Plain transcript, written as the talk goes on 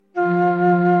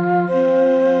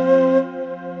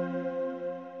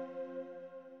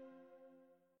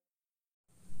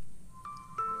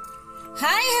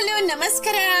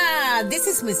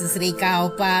Mrs ರೇಖಾ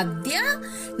ಉಪಾಧ್ಯ.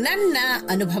 ನನ್ನ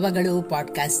ಅನುಭವಗಳು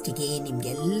ಪಾಡ್ಕಾಸ್ಟ್ಗೆ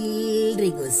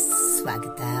ನಿಮ್ಗೆಲ್ರಿಗೂ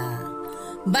ಸ್ವಾಗತ.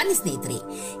 ಬನ್ನಿ ಸ್ನೇಹಿತರೆ,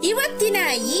 ಇವತ್ತಿನ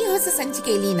ಈ ಹೊಸ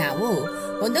ಸಂಚಿಕೆಯಲ್ಲಿ ನಾವು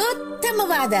ಒಂದು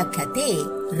ಉತ್ತಮವಾದ ಕತೆ,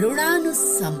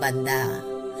 ಋಣಾನುಸಂಬಂಧ.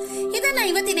 ಇದನ್ನ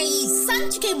ಇವತ್ತಿನ ಈ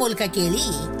ಸಂಚಿಕೆ ಮೂಲಕ ಕೇಳಿ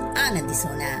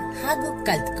ಆನಂದಿಸೋಣ ಹಾಗೂ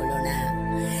ಕಲ್ತ್ಕೊಳ್ಳೋಣ.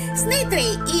 ಸ್ನೇಹಿತರೆ,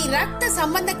 ಈ ರಕ್ತ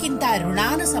ಸಂಬಂಧಕ್ಕಿಂತ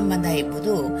ಋಣಾನುಸಂಬಂಧ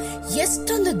ಎಂಬುದು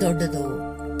ಎಷ್ಟೊಂದು ದೊಡ್ಡದು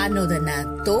ಅನ್ನೋದನ್ನ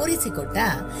ತೋರಿಸಿಕೊಟ್ಟ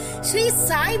ಶ್ರೀ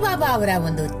ಸಾಯಿಬಾಬಾ ಅವರ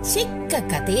ಒಂದು ಚಿಕ್ಕ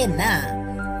ಕಥೆಯನ್ನ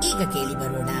ಈಗ ಕೇಳಿ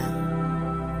ಬರೋಣ.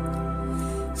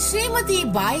 ಶ್ರೀಮತಿ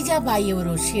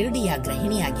ಬಾಯಿಜಾಬಾಯಿಯವರು ಶಿರಡಿಯ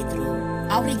ಗೃಹಿಣಿಯಾಗಿದ್ರು.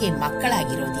 ಅವರಿಗೆ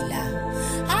ಮಕ್ಕಳಾಗಿರೋದಿಲ್ಲ.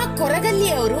 ಆ ಕೊರಗಲ್ಲಿ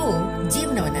ಅವರು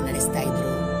ಜೀವನವನ್ನ ನಡೆಸ್ತಾ ಇದ್ರು.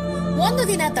 ಒಂದು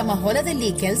ದಿನ ತಮ್ಮ ಹೊಲದಲ್ಲಿ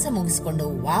ಕೆಲಸ ಮುಗಿಸಿಕೊಂಡು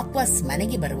ವಾಪಸ್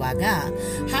ಮನೆಗೆ ಬರುವಾಗ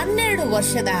 12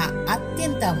 ವರ್ಷದ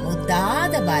ಅತ್ಯಂತ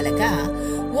ಮುದ್ದಾದ ಬಾಲಕ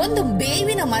ಒಂದು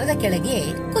ಬೇವಿನ ಮರದ ಕೆಳಗೆ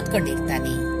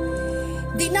ಕೂತ್ಕೊಂಡಿರ್ತಾನೆ.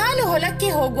 ದಿನಾಲು ಹೊಲಕ್ಕೆ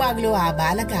ಹೋಗುವಾಗ್ಲೂ ಆ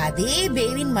ಬಾಲಕ ಅದೇ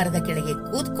ಬೇವಿನ ಮರದ ಕೆಳಗೆ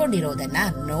ಕೂತ್ಕೊಂಡಿರೋದನ್ನ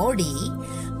ನೋಡಿ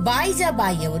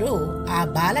ಬಾಯಿಜಾಬಾಯಿಯವರು ಆ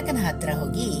ಬಾಲಕನ ಹತ್ರ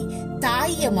ಹೋಗಿ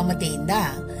ತಾಯಿಯ ಮಮತೆಯಿಂದ,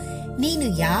 ನೀನು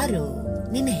ಯಾರು,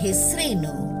 ನಿನ್ನ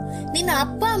ಹೆಸರೇನು, ನಿನ್ನ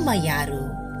ಅಪ್ಪ ಅಮ್ಮ ಯಾರು,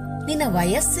 ನಿನ್ನ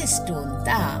ವಯಸ್ಸೆಷ್ಟು ಅಂತ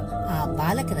ಆ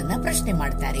ಬಾಲಕನನ್ನ ಪ್ರಶ್ನೆ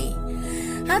ಮಾಡ್ತಾರೆ.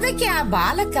 ಅದಕ್ಕೆ ಆ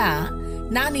ಬಾಲಕ,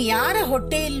 ನಾನು ಯಾರ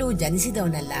ಹೊಟ್ಟೆಯಲ್ಲೂ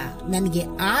ಜನಿಸಿದವನಲ್ಲ, ನನಗೆ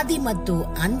ಆದಿ ಮತ್ತು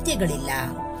ಅಂತ್ಯಗಳಿಲ್ಲ,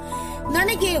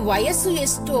 ನನಗೆ ವಯಸ್ಸು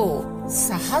ಎಷ್ಟೋ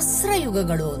ಸಹಸ್ರ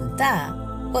ಯುಗಗಳು ಅಂತ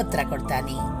ಉತ್ತರ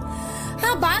ಕೊಡ್ತಾನೆ. ಆ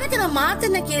ಬಾಲಕನ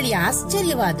ಮಾತನ್ನ ಕೇಳಿ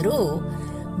ಆಶ್ಚರ್ಯವಾದ್ರು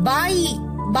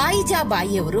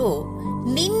ಬಾಯಿಜಾಬಾಯಿಯವರು,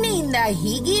 ನಿನ್ನೆಯಿಂದ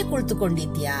ಹೀಗೆ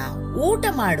ಕುಳಿತುಕೊಂಡಿದ್ಯಾ, ಊಟ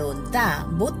ಮಾಡು ಅಂತ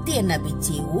ಬುತ್ತಿಯನ್ನ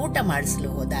ಬಿಚ್ಚಿ ಊಟ ಮಾಡಿಸಲು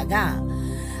ಹೋದಾಗ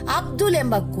ಅಬ್ದುಲ್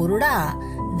ಎಂಬ ಕುರುಡ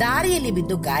ದಾರಿಯಲ್ಲಿ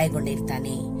ಬಿದ್ದು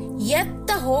ಗಾಯಗೊಂಡಿರ್ತಾನೆ.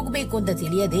 ಎತ್ತ ಹೋಗ್ಬೇಕು ಅಂತ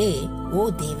ತಿಳಿಯದೆ, ಓ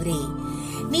ದೇವ್ರೇ,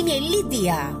 ನೀನ್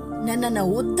ಎಲ್ಲಿದ್ದೀಯಾ, ನನ್ನನ್ನ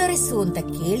ಉದ್ಧರಿಸು ಅಂತ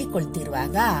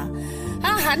ಕೇಳಿಕೊಳ್ತಿರುವಾಗ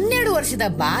ಆ 12 ವರ್ಷದ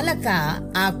ಬಾಲಕ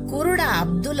ಆ ಕುರುಡ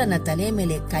ಅಬ್ದುಲ್ಲನ ತಲೆ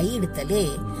ಮೇಲೆ ಕೈ ಇಡುತ್ತಲೇ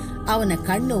ಅವನ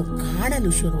ಕಣ್ಣು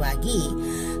ಕಾಣಲು ಶುರುವಾಗಿ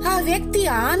ಆ ವ್ಯಕ್ತಿ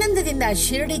ಆನಂದದಿಂದ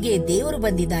ಶಿರಡಿಗೆ ದೇವರು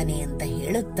ಬಂದಿದ್ದಾನೆ ಅಂತ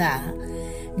ಹೇಳುತ್ತಾ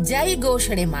ಜೈ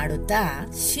ಘೋಷಣೆ ಮಾಡುತ್ತಾ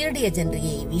ಶಿರಡಿಯ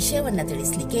ಜನರಿಗೆ ಈ ವಿಷಯವನ್ನ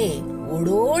ತಿಳಿಸ್ಲಿಕ್ಕೆ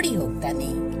ಓಡೋಡಿ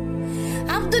ಹೋಗ್ತಾನೆ.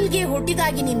 ಅಬ್ದುಲ್ಗೆ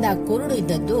ಹುಟ್ಟಿದಾಗಿನಿಂದ ಕುರುಡು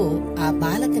ಇದ್ದದ್ದು ಆ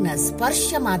ಬಾಲಕನ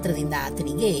ಸ್ಪರ್ಶ ಮಾತ್ರದಿಂದ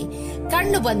ಆತನಿಗೆ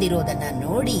ಕಣ್ಣು ಬಂದಿರೋದನ್ನ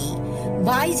ನೋಡಿ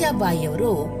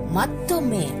ಬಾಯಿಜಾಬಾಯಿಯವರು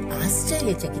ಮತ್ತೊಮ್ಮೆ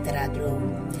ಆಶ್ಚರ್ಯಚಕಿತರಾದ್ರು.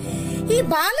 ಈ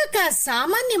ಬಾಲಕ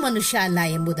ಸಾಮಾನ್ಯ ಮನುಷ್ಯ ಅಲ್ಲ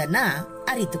ಎಂಬುದನ್ನ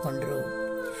ಅರಿತುಕೊಂಡ್ರು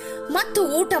ಮತ್ತು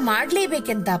ಊಟ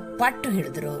ಮಾಡ್ಲೇಬೇಕೆಂತ ಪಟ್ಟು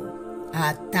ಹಿಡಿದ್ರು. ಆ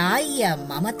ತಾಯಿಯ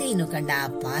ಮಮತೆಯನ್ನು ಕಂಡ ಆ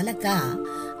ಬಾಲಕ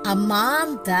ಅಮ್ಮ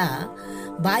ಅಂತ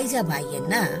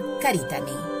ಬಾಯಿಜಾಬಾಯಿಯನ್ನ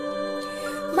ಕರೀತಾನೆ.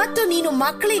 ಮತ್ತು ನೀನು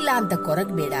ಮಕ್ಕಳಿಲ್ಲ ಅಂತ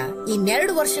ಕೊರಗಬೇಡ,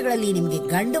 2 ವರ್ಷಗಳಲ್ಲಿ ನಿಮ್ಗೆ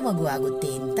ಗಂಡು ಮಗು ಆಗುತ್ತೆ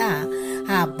ಅಂತ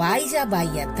ಆ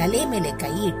ಬಾಯಿಜಾಬಾಯಿಯ ತಲೆ ಮೇಲೆ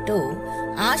ಕೈ ಇಟ್ಟು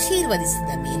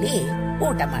ಆಶೀರ್ವದಿಸಿದ ಮೇಲೆ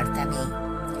ಊಟ ಮಾಡ್ತಾನೆ.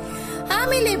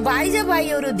 ಆಮೇಲೆ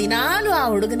ಬಾಯಿಜಾಬಾಯಿಯವರು ದಿನಾಲು ಆ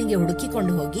ಹುಡುಗನಿಗೆ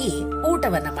ಹುಡುಕಿಕೊಂಡು ಹೋಗಿ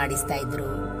ಊಟವನ್ನ ಮಾಡಿಸ್ತಾ ಇದ್ರು.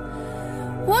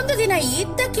 ಒಂದು ದಿನ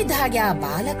ಇದ್ದಕ್ಕಿದ್ದ ಹಾಗೆ ಆ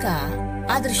ಬಾಲಕ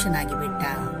ಅದೃಶ್ಯನಾಗಿ ಬಿಟ್ಟ.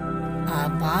 ಆ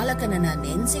ಬಾಲಕನನ್ನ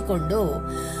ನೆನೆಸಿಕೊಂಡು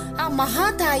ಆ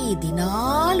ಮಹಾತಾಯಿ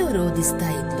ದಿನಾಲು ರೋಧಿಸ್ತಾ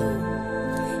ಇದ್ಲು.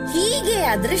 ಹೀಗೆ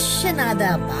ಅದೃಶ್ಯನಾದ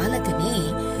ಬಾಲಕನೇ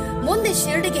ಮುಂದೆ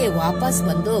ಶಿರಡಿಗೆ ವಾಪಸ್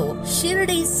ಬಂದು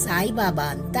ಶಿರಡಿ ಸಾಯಿಬಾಬಾ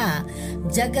ಅಂತ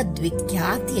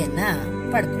ಜಗದ್ವಿಖ್ಯಾತಿಯನ್ನ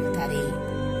ಪಡ್ಕೊಳ್ತಾರೆ.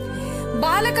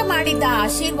 ಬಾಲಕ ಮಾಡಿದ್ದ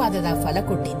ಆಶೀರ್ವಾದದ ಫಲ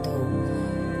ಕೊಟ್ಟಿತ್ತು.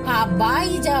 ಆ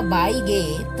ಬಾಯಿಜಾಬಾಯಿಗೆ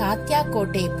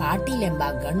ತಾತ್ಯಾಕೋಟೆ ಪಾಟೀಲ್ ಎಂಬ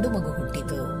ಗಂಡು ಮಗು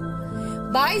ಹುಟ್ಟಿತು.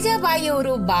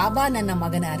 ಬಾಯಿಜಾಬಾಯಿಯವರು, ಬಾಬಾ, ನನ್ನ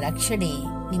ಮಗನ ರಕ್ಷಣೆ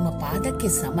ನಿಮ್ಮ ಪಾದಕ್ಕೆ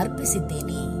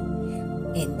ಸಮರ್ಪಿಸಿದ್ದೇನೆ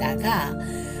ಎಂದಾಗ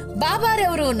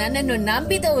ಬಾಬಾರವರು, ನನ್ನನ್ನು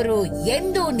ನಂಬಿದವರು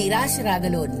ಎಂದೂ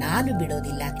ನಿರಾಶರಾಗಲು ನಾನು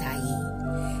ಬಿಡೋದಿಲ್ಲ ತಾಯಿ,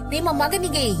 ನಿಮ್ಮ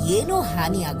ಮಗನಿಗೆ ಏನೂ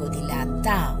ಹಾನಿಯಾಗೋದಿಲ್ಲ ಅಂತ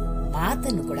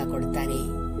ಮಾತನ್ನು ಕೂಡ ಕೊಡ್ತಾರೆ.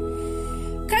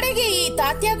 ಕಡೆಗೆ ಈ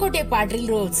ತಾತ್ಯಾಕೋಟೆ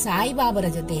ಪಾಟೀಲ್ರು ಸಾಯಿಬಾಬರ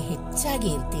ಜೊತೆ ಹೆಚ್ಚಾಗಿ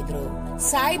ಇರ್ತಿದ್ರು.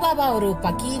 ಸಾಯಿಬಾಬಾ ಅವರು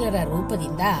ಫಕೀರರ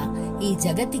ರೂಪದಿಂದ ಈ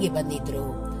ಜಗತ್ತಿಗೆ ಬಂದಿದ್ರು.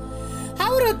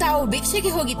 ಅವರು ತಾವು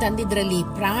ಭಿಕ್ಷೆಗೆ ಹೋಗಿ ತಂದಿದ್ರಲ್ಲಿ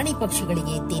ಪ್ರಾಣಿ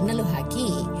ಪಕ್ಷಿಗಳಿಗೆ ತಿನ್ನಲು ಹಾಕಿ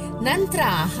ನಂತರ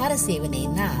ಆಹಾರ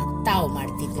ಸೇವನೆಯನ್ನ ತಾವು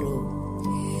ಮಾಡ್ತಿದ್ರು.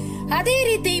 ಅದೇ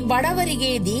ರೀತಿ ಬಡವರಿಗೆ,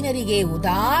 ದೀನರಿಗೆ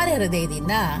ಉದಾರ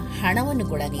ಹೃದಯದಿಂದ ಹಣವನ್ನು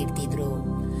ಕೂಡ ನೀಡ್ತಿದ್ರು.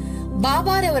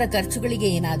 ಬಾಬಾರವರ ಖರ್ಚುಗಳಿಗೆ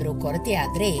ಏನಾದ್ರೂ ಕೊರತೆ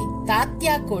ಆದ್ರೆ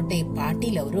ತಾತ್ಯಾಕೋಟೆ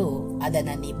ಪಾಟೀಲ್ ಅವರು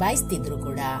ಅದನ್ನ ನಿಭಾಯಿಸ್ತಿದ್ರು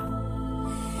ಕೂಡ.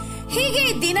 ಹೀಗೆ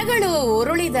ದಿನಗಳು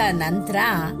ಉರುಳಿದ ನಂತರ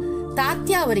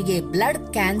ತಾತ್ಯ ಅವರಿಗೆ ಬ್ಲಡ್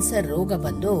ಕ್ಯಾನ್ಸರ್ ರೋಗ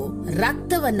ಬಂದು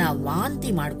ರಕ್ತವನ್ನ ವಾಂತಿ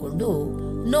ಮಾಡಿಕೊಂಡು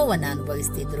ನೋವನ್ನ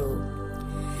ಅನುಭವಿಸ್ತಿದ್ರು.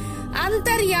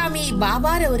 ಅಂತರ್ಯಾಮಿ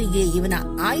ಬಾಬಾರವರಿಗೆ ಇವನ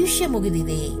ಆಯುಷ್ಯ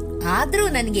ಮುಗಿದಿದೆ, ಆದ್ರೂ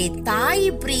ನನಗೆ ತಾಯಿ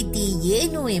ಪ್ರೀತಿ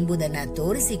ಏನು ಎಂಬುದನ್ನ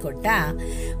ತೋರಿಸಿಕೊಟ್ಟ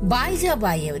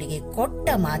ಬಾಯಿಜಾಬಾಯಿಯವರಿಗೆ ಕೊಟ್ಟ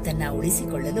ಮಾತನ್ನ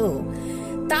ಉಳಿಸಿಕೊಳ್ಳಲು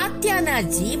ತಾತ್ಯಾನ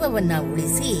ಜೀವವನ್ನ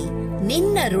ಉಳಿಸಿ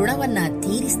ನಿನ್ನ ಋಣವನ್ನ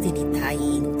ತೀರಿಸ್ತೀನಿ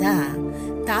ತಾಯಿ ಅಂತ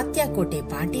ತಾತ್ಯಾಕೋಟೆ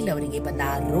ಪಾಟೀಲ್ ಅವರಿಗೆ ಬಂದ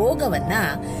ರೋಗವನ್ನ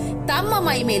ತಮ್ಮ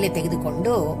ಮೈ ಮೇಲೆ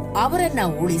ತೆಗೆದುಕೊಂಡು ಅವರನ್ನ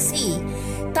ಉಳಿಸಿ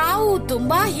ತಾವು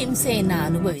ತುಂಬಾ ಹಿಂಸೆಯನ್ನ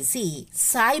ಅನುಭವಿಸಿ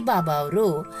ಸಾಯಿಬಾಬಾ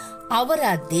ಅವರು ಅವರ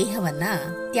ದೇಹವನ್ನ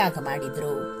ತ್ಯಾಗ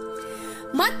ಮಾಡಿದ್ರು.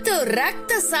 ಮತ್ತು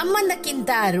ರಕ್ತ ಸಂಬಂಧಕ್ಕಿಂತ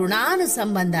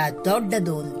ಋಣಾನುಸಂಬಂಧ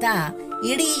ದೊಡ್ಡದು ಅಂತ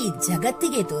ಇಡೀ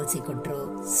ಜಗತ್ತಿಗೆ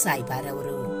ತೋರಿಸಿಕೊಟ್ರು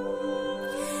ಸಾಯಿಬಾರವರು.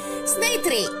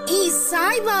 ಸ್ನೇಹಿತರೆ, ಈ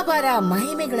ಸಾಯಿಬಾಬಾರ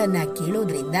ಮಹಿಮೆಗಳನ್ನ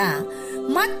ಕೇಳೋದ್ರಿಂದ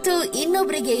ಮತ್ತು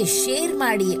ಇನ್ನೊಬ್ಬರಿಗೆ ಶೇರ್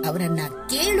ಮಾಡಿ ಅವರನ್ನ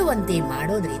ಕೇಳುವಂತೆ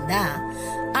ಮಾಡೋದ್ರಿಂದ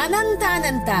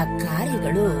ಅನಂತಾನಂತ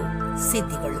ಕಾರ್ಯಗಳು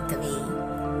ಸಿದ್ಧಿಗೊಳ್ಳುತ್ತವೆ.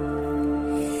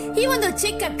 ಈ ಒಂದು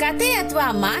ಚಿಕ್ಕ ಕತೆ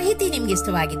ಅಥವಾ ಮಾಹಿತಿ ನಿಮ್ಗೆ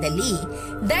ಇಷ್ಟವಾಗಿದ್ದಲ್ಲಿ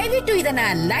ದಯವಿಟ್ಟು ಇದನ್ನ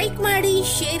ಲೈಕ್ ಮಾಡಿ,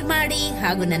 ಶೇರ್ ಮಾಡಿ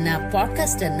ಹಾಗೂ ನನ್ನ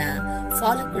ಪಾಡ್ಕಾಸ್ಟ್ ಅನ್ನ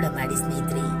ಫಾಲೋ ಕೂಡ ಮಾಡಿ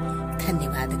ಸ್ನೇಹಿತರೆ.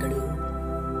 ಧನ್ಯವಾದಗಳು.